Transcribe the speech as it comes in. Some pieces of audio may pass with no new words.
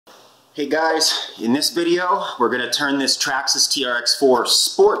Hey guys, in this video we're going to turn this Traxxas TRX-4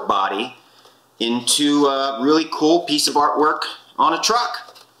 Sport Body into a really cool piece of artwork on a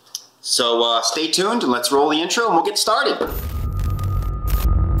truck. So stay tuned and let's roll the intro and we'll get started.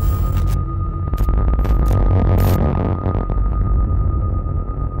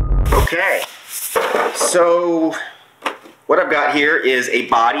 Okay, so what I've got here is a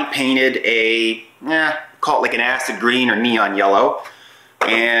body painted call it like an acid green or neon yellow.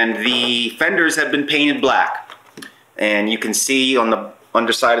 And the fenders have been painted black. And you can see on the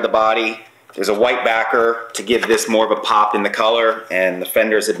underside of the body, there's a white backer to give this more of a pop in the color, and the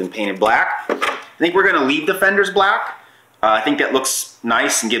fenders have been painted black. I think we're gonna leave the fenders black. I think that looks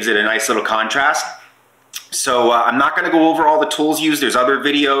nice and gives it a nice little contrast. So I'm not gonna go over all the tools used. There's other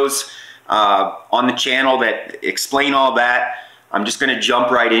videos on the channel that explain all that. I'm just gonna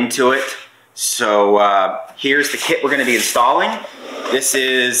jump right into it. So here's the kit we're gonna be installing. This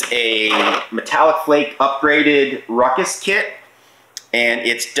is a metallic flake upgraded ruckus kit, and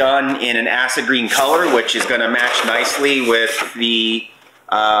it's done in an acid green color, which is going to match nicely with the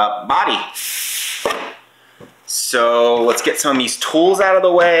body. So let's get some of these tools out of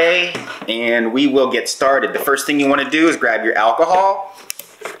the way and we will get started. The first thing you want to do is grab your alcohol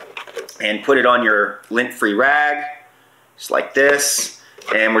and put it on your lint-free rag, just like this,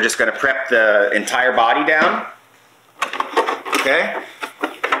 and we're just going to prep the entire body down. Okay,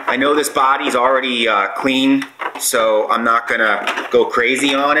 I know this body's already clean, so I'm not gonna go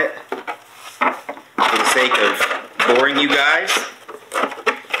crazy on it for the sake of boring you guys.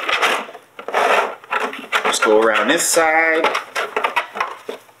 Just go around this side,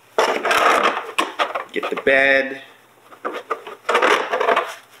 get the bed.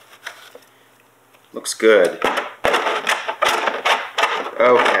 Looks good.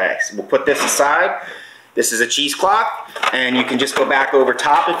 Okay, so we'll put this aside. This is a cheesecloth, and you can just go back over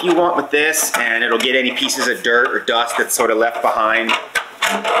top if you want with this, and it'll get any pieces of dirt or dust that's sort of left behind.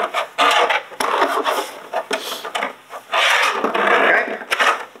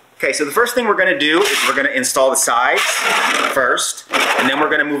 Okay, so the first thing we're going to do is we're going to install the sides first, and then we're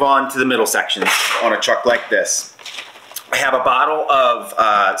going to move on to the middle sections on a truck like this. I have a bottle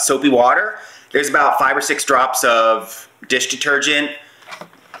of soapy water. There's about 5 or 6 drops of dish detergent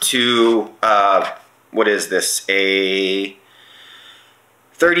to what is this? A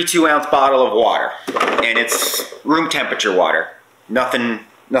 32-ounce bottle of water, and it's room temperature water. Nothing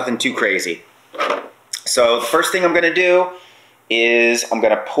too crazy. So the first thing I'm going to do is I'm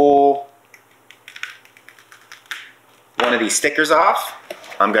going to pull one of these stickers off.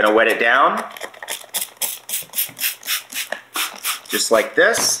 I'm going to wet it down, just like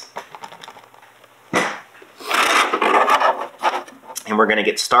this. And we're going to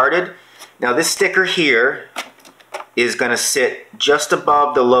get started. Now this sticker here is going to sit just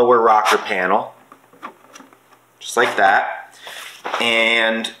above the lower rocker panel, just like that.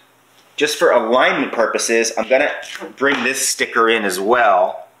 And just for alignment purposes, I'm going to bring this sticker in as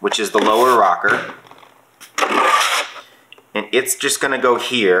well, which is the lower rocker. And it's just going to go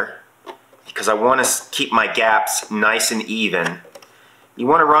here because I want to keep my gaps nice and even. You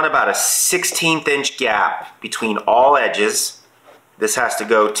want to run about a 1/16 inch gap between all edges. This has to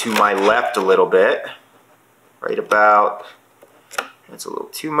go to my left a little bit, right about, that's a little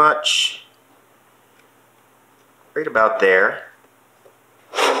too much, right about there,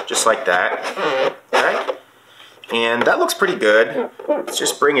 just like that, okay? And that looks pretty good. Let's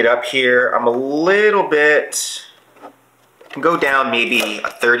just bring it up here. I'm a little bit, can go down maybe a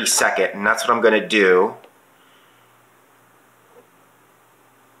 32nd, and that's what I'm gonna do.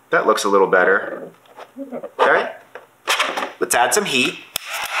 That looks a little better, okay? Let's add some heat.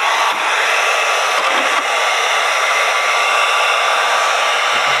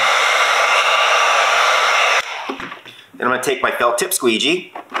 Then I'm going to take my felt tip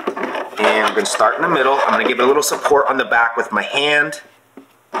squeegee and I'm going to start in the middle. I'm going to give it a little support on the back with my hand,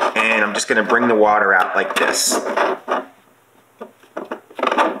 and I'm just going to bring the water out like this.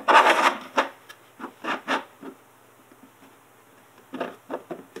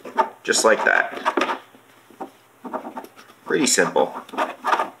 Just like that. Pretty simple.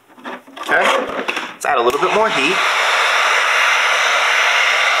 Okay, let's add a little bit more heat.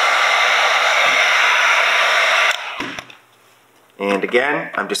 And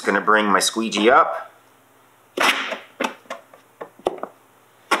again, I'm just going to bring my squeegee up.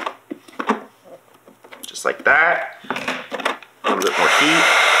 Just like that. A little bit more heat.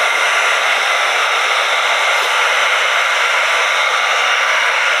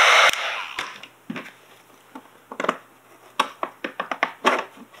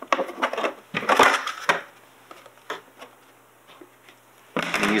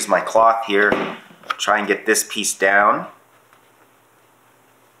 use my cloth here, try and get this piece down.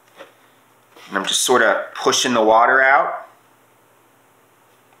 And I'm just sort of pushing the water out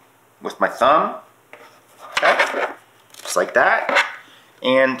with my thumb. Okay, just like that.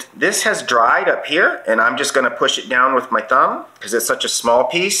 And this has dried up here, and I'm just going to push it down with my thumb because it's such a small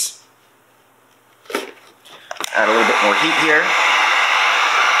piece. Add a little bit more heat here.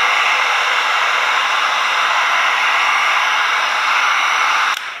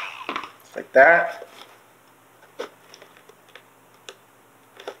 Just like that.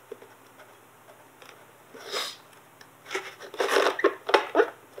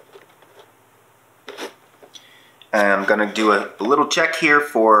 I'm going to do a little check here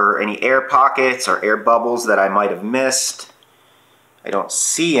for any air pockets or air bubbles that I might have missed. I don't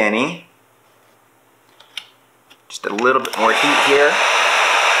see any. Just a little bit more heat here.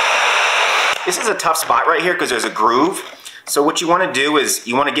 This is a tough spot right here because there's a groove. So what you want to do is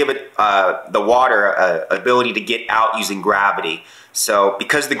you want to give it the water ability to get out using gravity. So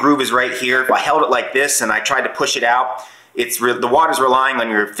because the groove is right here, if I held it like this and I tried to push it out, the water's relying on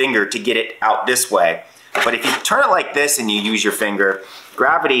your finger to get it out this way. But if you turn it like this and you use your finger,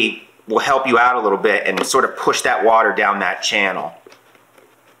 gravity will help you out a little bit and sort of push that water down that channel.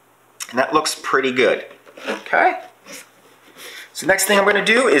 And that looks pretty good. Okay. So next thing I'm going to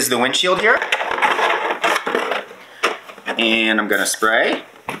do is the windshield here. And I'm going to spray.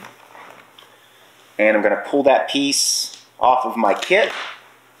 And I'm going to pull that piece off of my kit.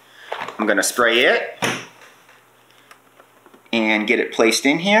 I'm going to spray it and get it placed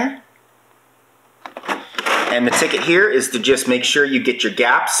in here. And the ticket here is to just make sure you get your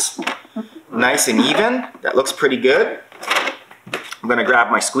gaps nice and even. That looks pretty good. I'm going to grab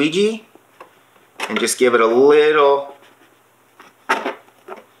my squeegee and just give it a little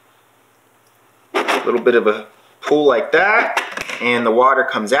bit of a pull like that, and the water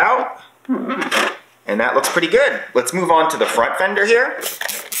comes out, and that looks pretty good. Let's move on to the front fender here.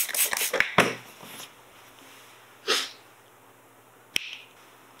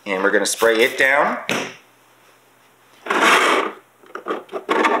 And we're going to spray it down.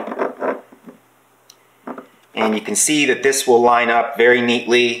 And you can see that this will line up very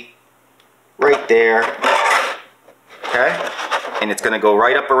neatly right there. Okay? And it's going to go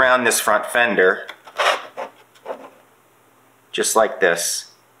right up around this front fender. Just like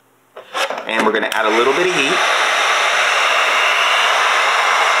this. And we're going to add a little bit of heat.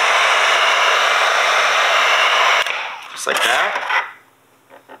 Just like that.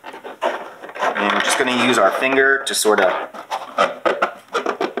 And we're just going to use our finger to sort of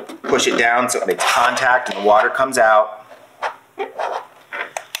push it down so it makes contact and the water comes out.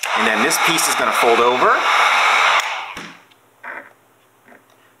 And then this piece is going to fold over.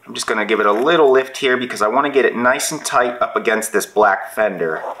 I'm just going to give it a little lift here because I want to get it nice and tight up against this black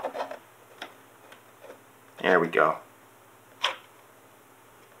fender. There we go.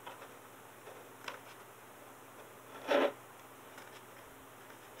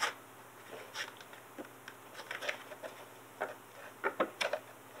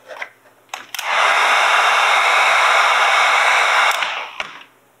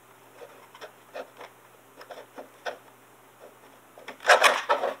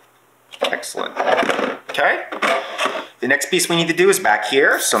 Excellent. Okay. The next piece we need to do is back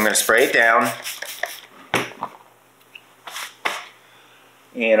here, so I'm going to spray it down.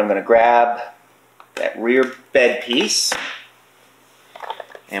 And I'm going to grab that rear bed piece.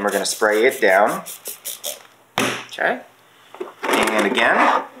 And we're going to spray it down. Okay. And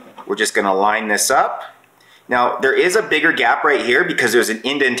again, we're just going to line this up. Now, there is a bigger gap right here because there's an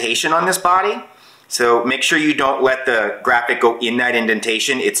indentation on this body. So make sure you don't let the graphic go in that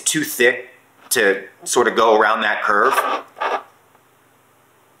indentation. It's too thick to sort of go around that curve.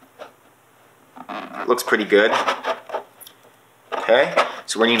 It looks pretty good. Okay,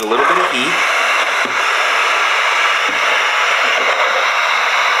 so we need a little bit of heat.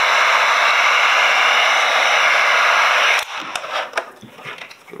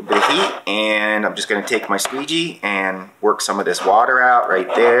 A little bit of heat, and I'm just going to take my squeegee and work some of this water out right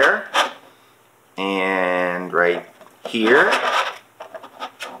there. And right here.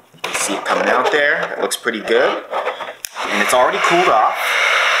 You can see it coming out there. That looks pretty good. And it's already cooled off.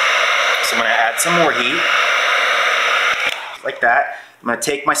 So I'm going to add some more heat. Like that. I'm going to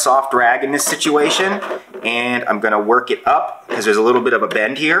take my soft rag in this situation and I'm going to work it up because there's a little bit of a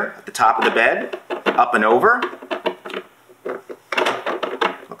bend here at the top of the bed. Up and over.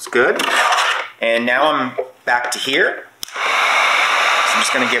 Looks good. And now I'm back to here. I'm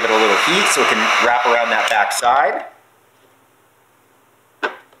just going to give it a little heat so it can wrap around that back side.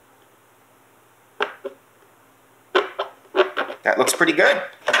 That looks pretty good.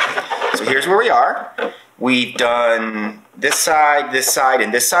 So here's where we are. We've done this side,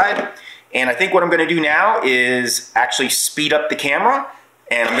 and this side. And I think what I'm going to do now is actually speed up the camera,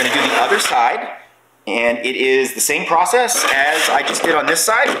 and I'm going to do the other side. And it is the same process as I just did on this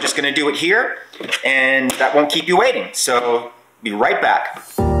side. We're just going to do it here, and that won't keep you waiting. So be right back.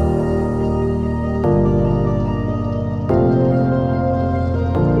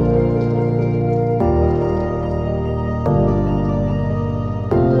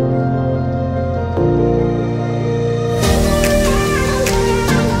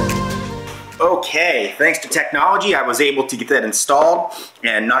 Okay, thanks to technology, I was able to get that installed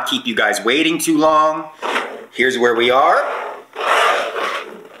and not keep you guys waiting too long. Here's where we are.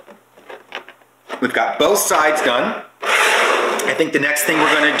 We've got both sides done. I think the next thing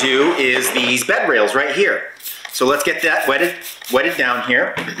we're going to do is these bed rails right here. So let's get that wetted down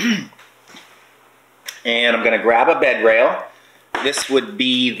here. And I'm going to grab a bed rail. This would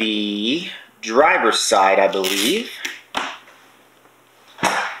be the driver's side, I believe.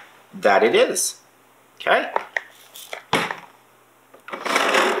 That it is. Okay.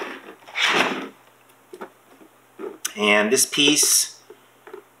 And this piece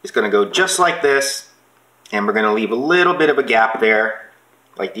is going to go just like this, and we're going to leave a little bit of a gap there,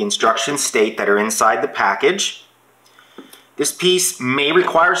 like the instructions state that are inside the package. This piece may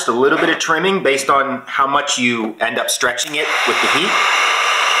require just a little bit of trimming based on how much you end up stretching it with the heat.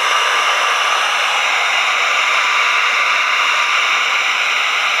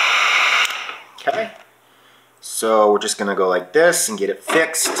 Okay. So we're just going to go like this and get it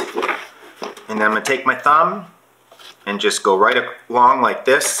fixed. And then I'm going to take my thumb and just go right along like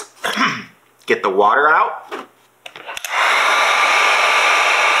this. Get the water out.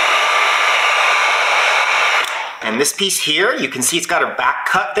 And this piece here, you can see it's got a back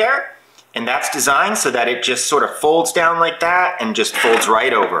cut there. And that's designed so that it just sort of folds down like that and just folds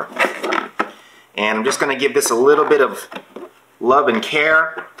right over. And I'm just going to give this a little bit of love and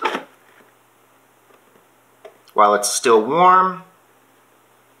care while it's still warm.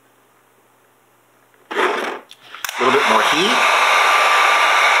 A little bit more heat.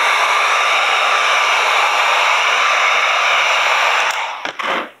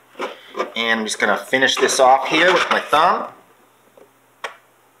 And I'm just going to finish this off here with my thumb.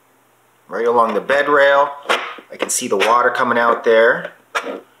 Right along the bed rail. I can see the water coming out there.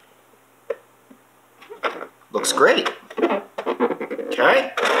 Looks great.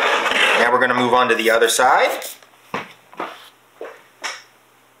 Okay. Now we're going to move on to the other side.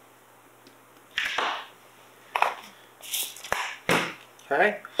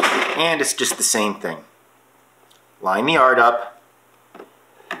 Okay, and it's just the same thing. Line the art up,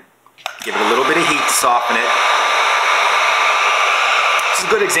 give it a little bit of heat to soften it. This is a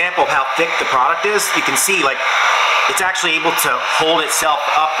good example of how thick the product is. You can see, like, it's actually able to hold itself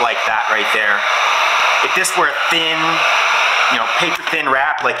up like that right there. If this were a thin, paper thin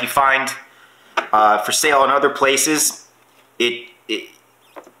wrap like you find for sale in other places, it's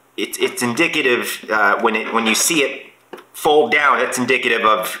indicative when you see it fold down, it's indicative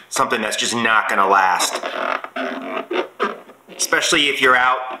of something that's just not going to last. Especially if you're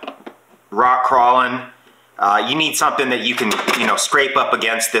out rock crawling, you need something that you can, scrape up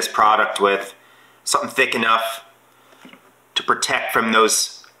against this product with. Something thick enough to protect from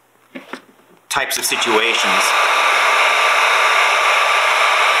those types of situations.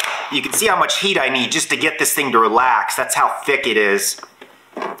 You can see how much heat I need just to get this thing to relax. That's how thick it is.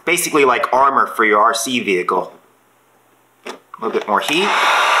 It's basically like armor for your RC vehicle. A little bit more heat.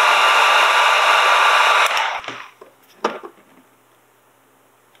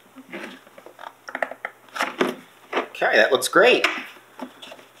 Okay, that looks great.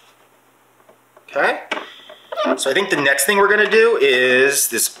 Okay, so I think the next thing we're going to do is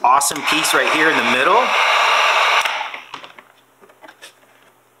this awesome piece right here in the middle.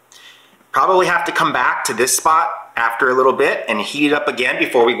 Probably have to come back to this spot after a little bit and heat it up again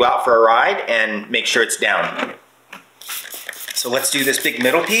before we go out for a ride and make sure it's down. So let's do this big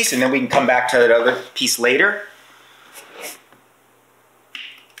middle piece, and then we can come back to that other piece later.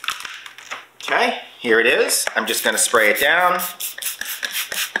 Okay, here it is. I'm just going to spray it down.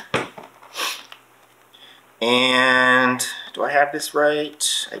 And do I have this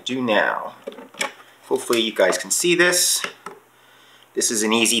right? I do now. Hopefully you guys can see this. This is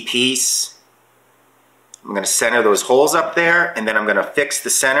an easy piece. I'm going to center those holes up there, and then I'm going to fix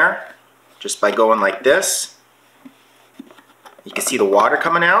the center just by going like this. You can see the water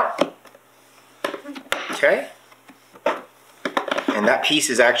coming out. Okay. And that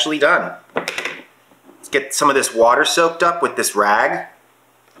piece is actually done. Let's get some of this water soaked up with this rag.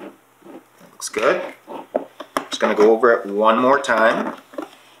 Looks good. Just going to go over it one more time.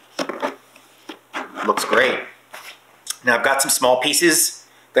 great. Now I've got some small pieces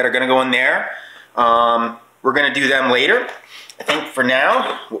that are going to go in there. We're going to do them later. I think for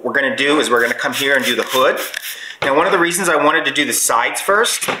now, what we're going to do is we're going to come here and do the hood. Now one of the reasons I wanted to do the sides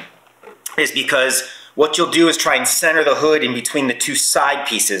first is because what you'll do is try and center the hood in between the two side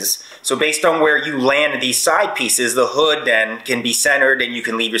pieces. So based on where you land these side pieces, the hood then can be centered and you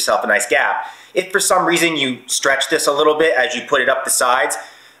can leave yourself a nice gap. If for some reason you stretch this a little bit as you put it up the sides,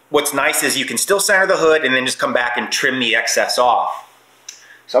 what's nice is you can still center the hood and then just come back and trim the excess off.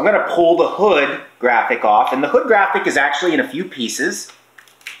 So I'm going to pull the hood graphic off, and the hood graphic is actually in a few pieces,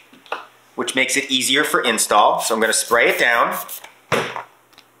 which makes it easier for install. So I'm going to spray it down.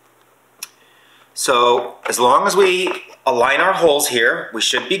 So as long as we align our holes here, we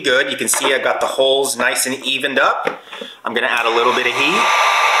should be good. You can see I've got the holes nice and evened up. I'm going to add a little bit of heat.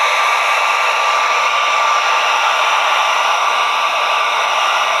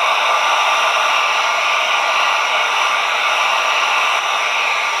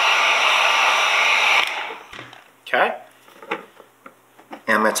 Okay,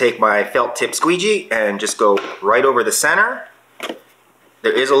 and I'm going to take my felt tip squeegee and just go right over the center.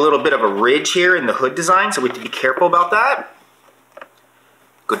 There is a little bit of a ridge here in the hood design, so we have to be careful about that.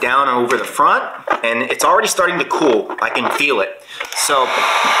 Go down and over the front, and it's already starting to cool. I can feel it. So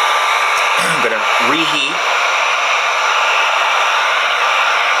I'm going to reheat.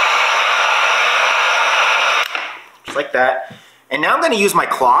 Just like that. And now I'm going to use my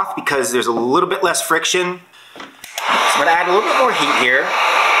cloth because there's a little bit less friction. So I'm going to add a little bit more heat here.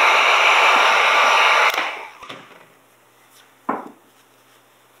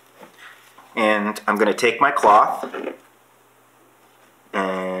 And I'm going to take my cloth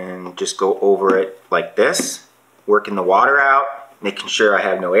and just go over it like this, working the water out, making sure I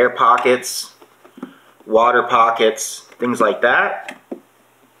have no air pockets, water pockets, things like that.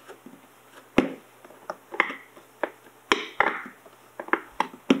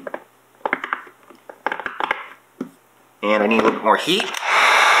 And I need a little bit more heat.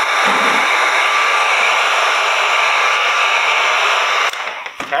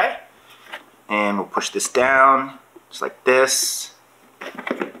 Okay. And we'll push this down, just like this.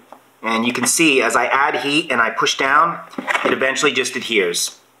 And you can see as I add heat and I push down, it eventually just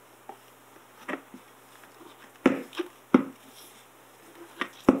adheres.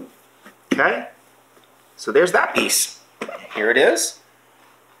 Okay. So there's that piece. Here it is.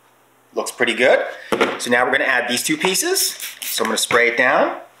 Looks pretty good. So now we're going to add these two pieces. So I'm going to spray it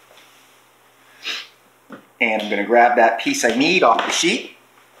down. And I'm going to grab that piece I need off the sheet.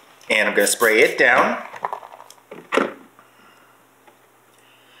 And I'm going to spray it down.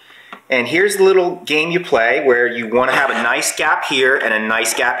 And here's the little game you play where you want to have a nice gap here and a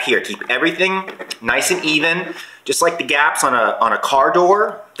nice gap here. Keep everything nice and even, just like the gaps on a car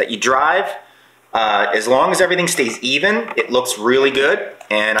door that you drive. As long as everything stays even, it looks really good,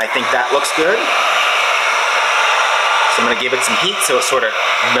 and I think that looks good. So I'm going to give it some heat so it sort of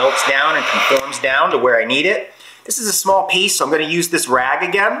melts down and conforms down to where I need it. This is a small piece, so I'm going to use this rag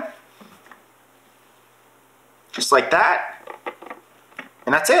again. Just like that.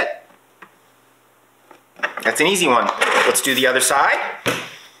 And that's it. That's an easy one. Let's do the other side.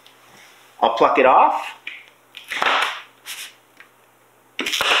 I'll pluck it off.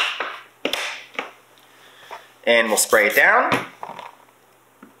 And we'll spray it down.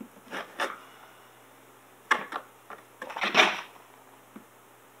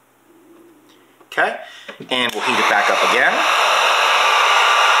 Okay, and we'll heat it back up again.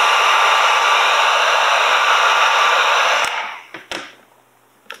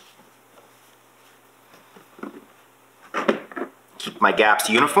 Keep my gaps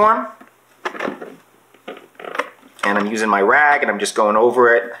uniform. And I'm using my rag and I'm just going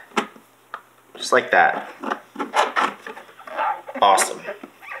over it, just like that. Awesome.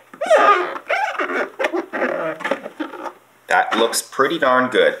 That looks pretty darn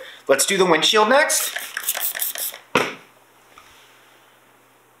good. Let's do the windshield next.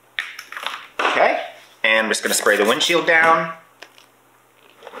 Okay, and I'm just going to spray the windshield down.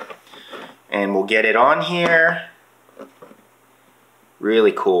 And we'll get it on here.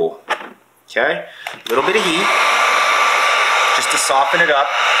 Really cool. Okay, a little bit of heat, just to soften it up.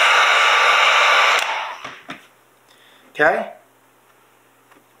 Okay.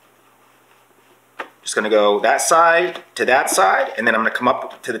 Just going to go that side to that side, and then I'm going to come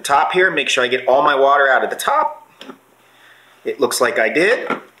up to the top here, make sure I get all my water out of the top. It looks like I did,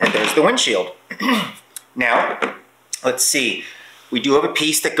 and there's the windshield. Now, let's see. We do have a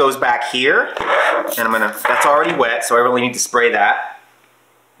piece that goes back here, and that's already wet, so I really need to spray that.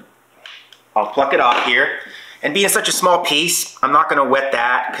 I'll pluck it off here, And being such a small piece, I'm not going to wet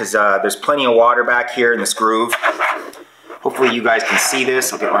that because there's plenty of water back here in this groove. Hopefully you guys can see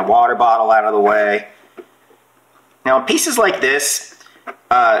this. I'll get my water bottle out of the way. Now in pieces like this,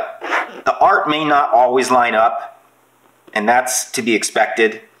 the art may not always line up, and that's to be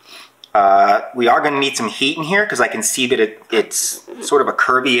expected. We are going to need some heat in here because I can see that it's sort of a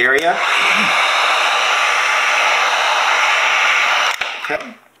curvy area.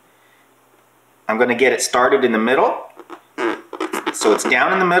 Okay. I'm going to get it started in the middle. So it's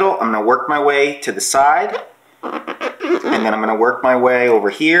down in the middle. I'm going to work my way to the side. And then I'm going to work my way over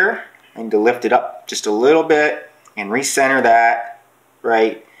here. I need to lift it up just a little bit and recenter that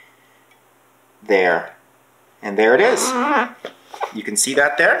right there. And there it is. You can see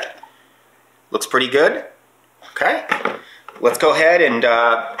that there. Looks pretty good. Okay. Let's go ahead and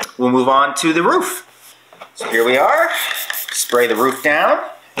we'll move on to the roof. So here we are. Spray the roof down.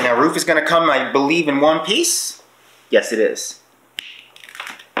 Now roof is going to come, I believe, in one piece. Yes, it is.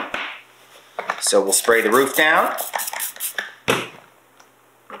 So we'll spray the roof down.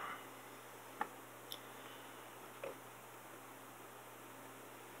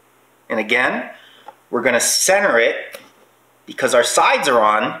 And again, we're going to center it because our sides are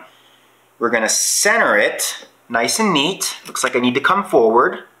on. We're going to center it nice and neat. Looks like I need to come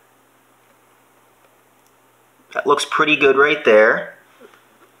forward. That looks pretty good right there.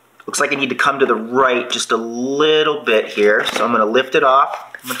 Looks like I need to come to the right just a little bit here. So I'm going to lift it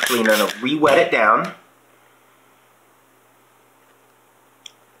off. I'm actually going to re-wet it down.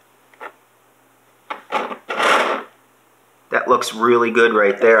 That looks really good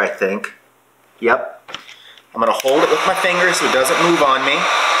right there, I think. Yep. I'm going to hold it with my fingers so it doesn't move on me.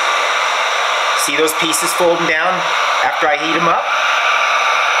 See those pieces folding down after I heat them up?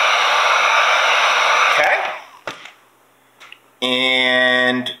 Okay.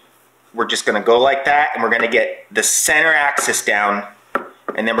 And we're just going to go like that, and we're going to get the center axis down,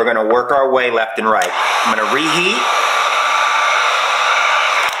 and then we're going to work our way left and right. I'm going to reheat,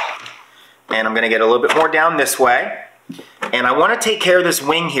 and I'm going to get a little bit more down this way. And I want to take care of this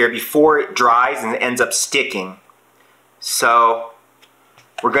wing here before it dries and it ends up sticking. So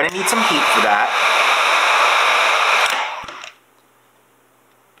we're going to need some heat for that.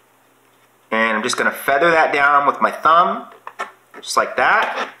 And I'm just going to feather that down with my thumb, just like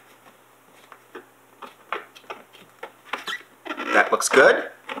that. That looks good.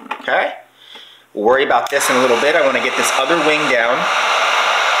 Okay. We'll worry about this in a little bit. I want to get this other wing down.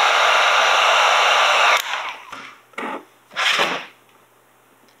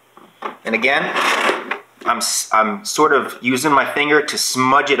 And again, I'm sort of using my finger to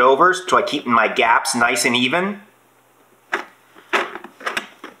smudge it over so I keep my gaps nice and even.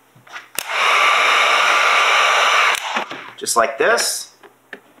 Just like this.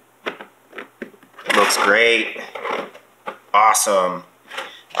 Looks great. Awesome.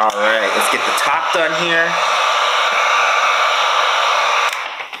 Alright, let's get the top done here.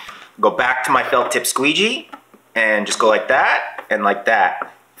 Go back to my felt tip squeegee and just go like that and like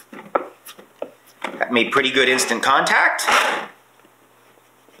that. That made pretty good instant contact.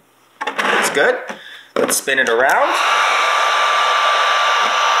 That's good. Let's spin it around.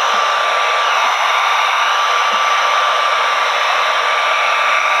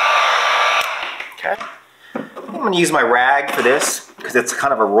 Okay. I'm going to use my rag for this because it's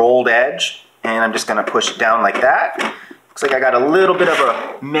kind of a rolled edge, and I'm just going to push it down like that. Looks like I got a little bit of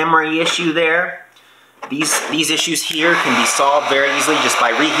a memory issue there. These issues here can be solved very easily just by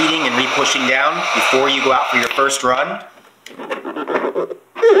reheating and re-pushing down before you go out for your first run.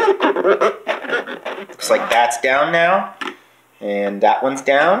 Looks like that's down now. And that one's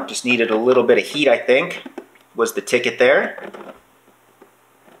down. Just needed a little bit of heat, I think, was the ticket there.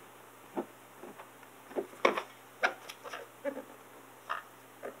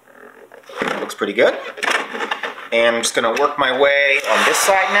 Looks pretty good. And I'm just going to work my way on this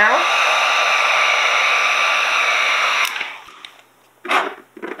side now.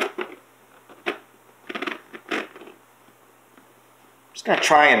 Just going to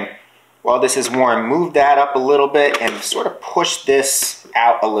try and, while this is warm, move that up a little bit and sort of push this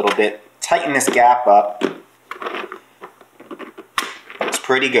out a little bit. Tighten this gap up. Looks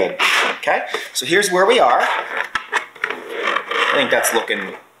pretty good. Okay, so here's where we are. I think that's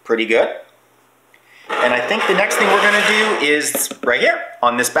looking pretty good. And I think the next thing we're going to do is right here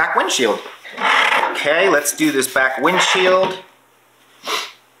on this back windshield. Okay, let's do this back windshield.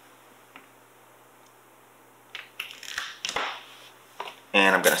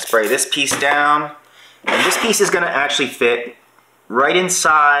 And I'm going to spray this piece down. And this piece is going to actually fit right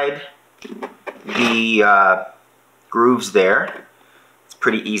inside the grooves there. It's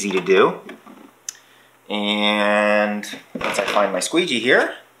pretty easy to do. And once I find my squeegee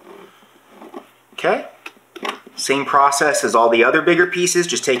here, okay, same process as all the other bigger pieces.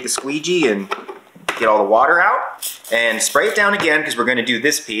 Just take the squeegee and get all the water out and spray it down again because we're going to do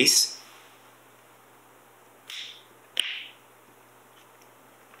this piece.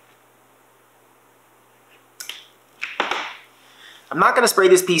 I'm not going to spray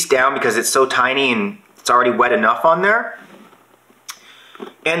this piece down because it's so tiny and it's already wet enough on there.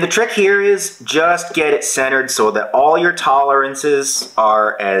 And the trick here is just get it centered so that all your tolerances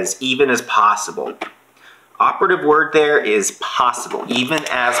are as even as possible. Operative word there is possible, even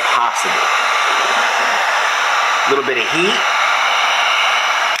as possible. A little bit of heat.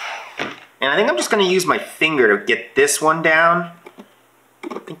 And I think I'm just going to use my finger to get this one down.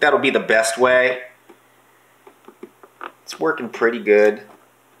 I think that'll be the best way. It's working pretty good.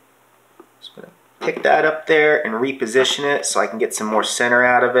 Just going to pick that up there and reposition it so I can get some more center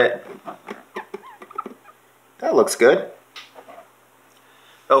out of it. That looks good.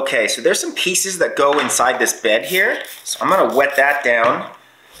 Okay, so there's some pieces that go inside this bed here. So I'm going to wet that down.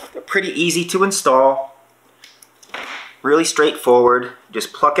 They're pretty easy to install. Really straightforward.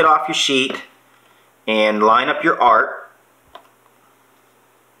 Just pluck it off your sheet and line up your art.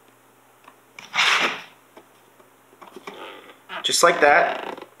 Just like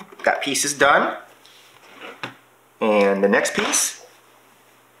that. That piece is done. And the next piece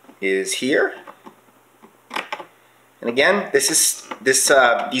is here. And again,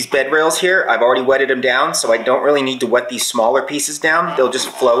 these bed rails here, I've already wetted them down, so I don't really need to wet these smaller pieces down. They'll just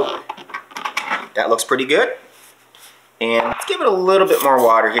float. That looks pretty good. And let's give it a little bit more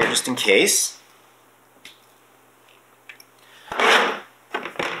water here just in case.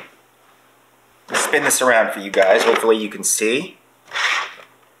 Let's spin this around for you guys. Hopefully you can see.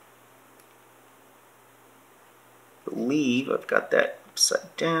 I believe I've got that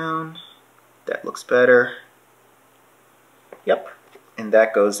upside down. That looks better. Yep. And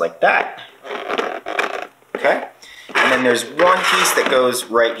that goes like that. Okay. And then there's one piece that goes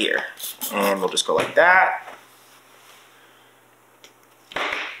right here. And we'll just go like that.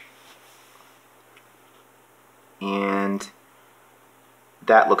 And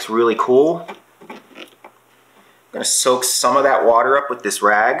that looks really cool. I'm going to soak some of that water up with this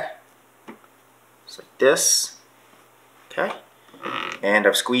rag. Just like this. Okay. And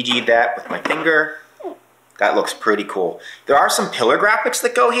I've squeegeed that with my finger. That looks pretty cool. There are some pillar graphics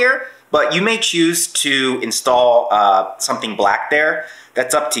that go here, but you may choose to install something black there.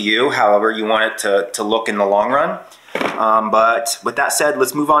 That's up to you, however you want it to look in the long run. But with that said,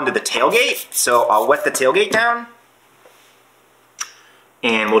 let's move on to the tailgate. So I'll wet the tailgate down.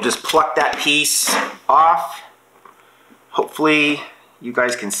 And we'll just pluck that piece off. Hopefully you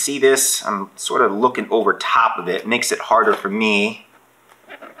guys can see this. I'm sort of looking over top of it. Makes it harder for me.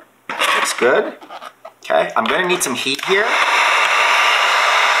 Looks good. Okay, I'm going to need some heat here. Looks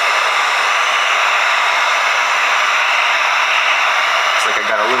like I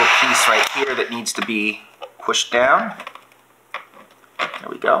got a little piece right here that needs to be pushed down. There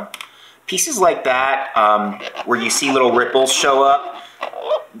we go. Pieces like that, where you see little ripples show up,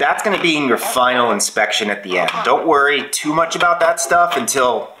 that's going to be in your final inspection at the end. Don't worry too much about that stuff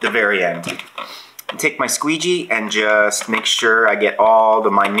until the very end. I take my squeegee and just make sure I get all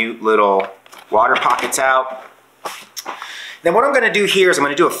the minute little water pockets out. Then what I'm going to do here is I'm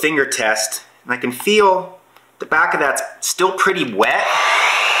going to do a finger test, and I can feel the back of that's still pretty wet.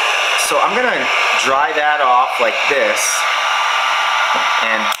 So I'm going to dry that off like this,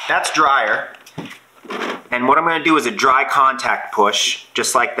 and that's drier. And what I'm going to do is a dry contact push,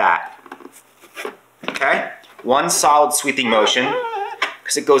 just like that. Okay? One solid sweeping motion,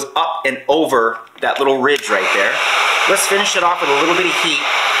 because it goes up and over that little ridge right there. Let's finish it off with a little bit of heat.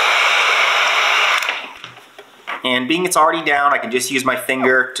 And being it's already down, I can just use my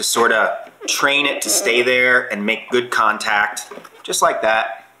finger to sort of train it to stay there and make good contact, just like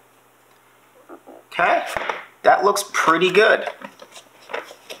that. Okay? That looks pretty good.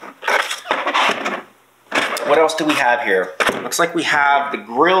 What else do we have here? Looks like we have the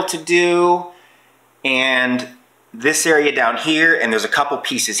grill to do, and this area down here, and there's a couple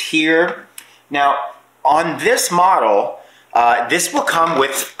pieces here. Now, on this model, this will come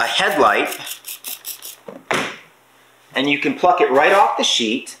with a headlight, and you can pluck it right off the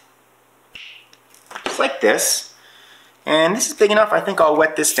sheet, just like this. And this is big enough, I think I'll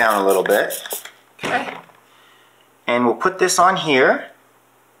wet this down a little bit. Okay. And we'll put this on here.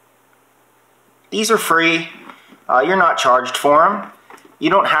 These are free. You're not charged for them. You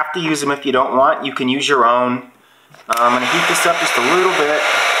don't have to use them if you don't want. You can use your own. I'm going to heat this up just a little bit.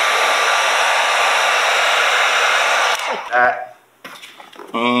 Like that.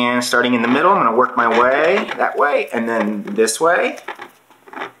 And starting in the middle, I'm going to work my way that way, and then this way,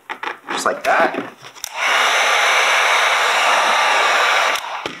 just like that.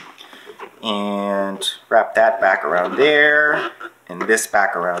 And wrap that back around there, and this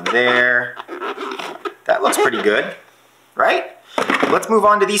back around there. That looks pretty good, right? Let's move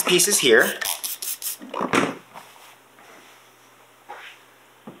on to these pieces here.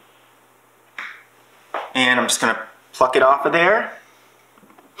 And I'm just going to pluck it off of there.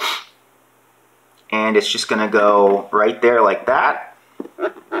 And it's just going to go right there like that.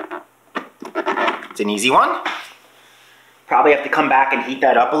 It's an easy one. Probably have to come back and heat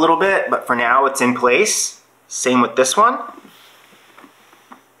that up a little bit, but for now it's in place. Same with this one.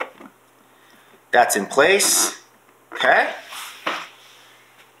 That's in place. Okay.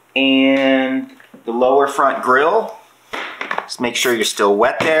 And the lower front grill, just make sure you're still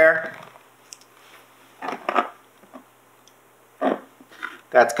wet there.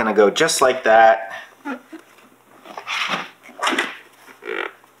 That's going to go just like that.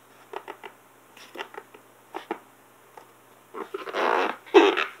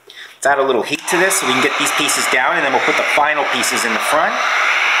 Let's add a little heat to this so we can get these pieces down, and then we'll put the final pieces in the front.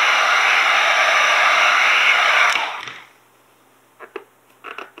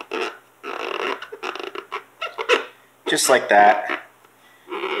 Just like that.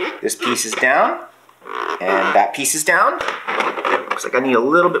 This piece is down, and that piece is down. Looks like I need a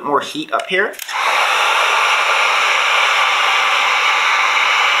little bit more heat up here.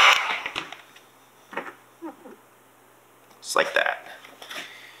 Just like that.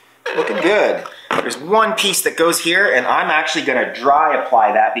 Looking good. There's one piece that goes here, and I'm actually going to dry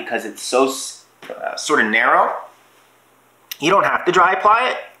apply that because it's so sort of narrow. You don't have to dry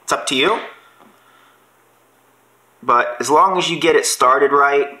apply it. It's up to you. But as long as you get it started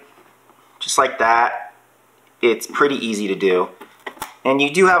right, just like that, it's pretty easy to do. And you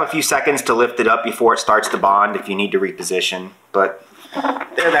do have a few seconds to lift it up before it starts to bond if you need to reposition. But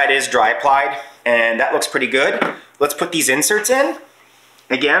there that is, dry applied, and that looks pretty good. Let's put these inserts in.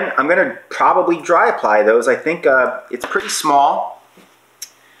 Again, I'm going to probably dry apply those. I think it's pretty small.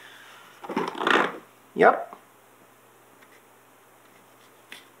 Yep.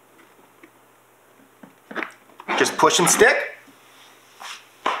 Just push and stick.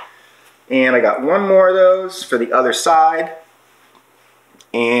 And I got one more of those for the other side.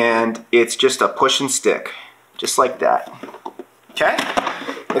 And it's just a push and stick. Just like that. Okay?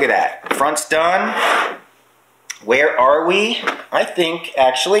 Look at that. Front's done. Where are we? I think,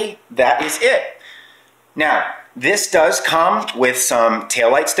 actually, that is it. Now, this does come with some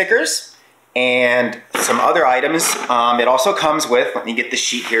taillight stickers and some other items. It also comes with, let me get the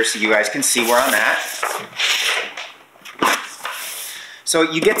sheet here so you guys can see where I'm at. So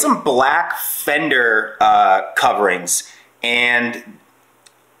you get some black fender coverings, and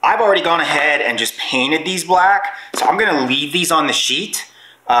I've already gone ahead and just painted these black, so I'm going to leave these on the sheet.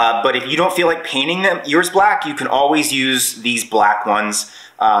 But if you don't feel like painting yours black, you can always use these black ones.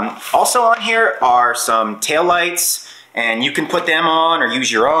 Also on here are some taillights, and you can put them on or use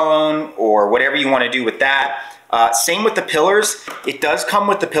your own or whatever you want to do with that. Same with the pillars. It does come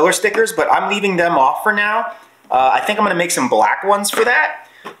with the pillar stickers, but I'm leaving them off for now. I think I'm going to make some black ones for that.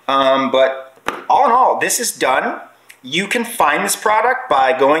 But all in all, this is done. You can find this product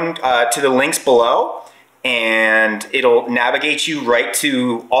by going to the links below, and it'll navigate you right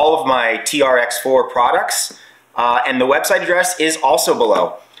to all of my TRX4 products, and the website address is also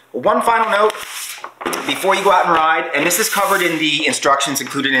below. One final note before you go out and ride, and this is covered in the instructions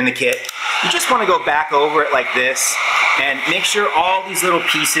included in the kit. You just want to go back over it like this and make sure all these little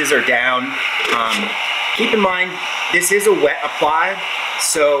pieces are down. Keep in mind, this is a wet apply,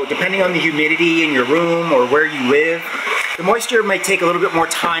 so depending on the humidity in your room or where you live, the moisture may take a little bit more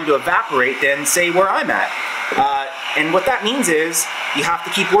time to evaporate than, say, where I'm at. And what that means is you have to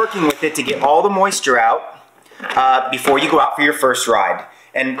keep working with it to get all the moisture out before you go out for your first ride.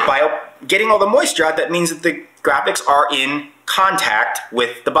 And by getting all the moisture out, that means that the graphics are in contact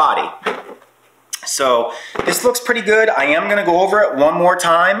with the body. So this looks pretty good. I am going to go over it one more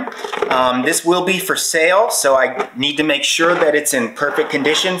time. This will be for sale, so I need to make sure that it's in perfect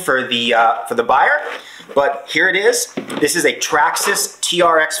condition for the buyer. But here it is. This is a Traxxas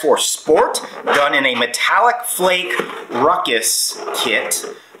TRX4 Sport done in a metallic flake ruckus kit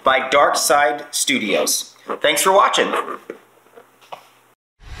by Darkside Studios. Thanks for watching.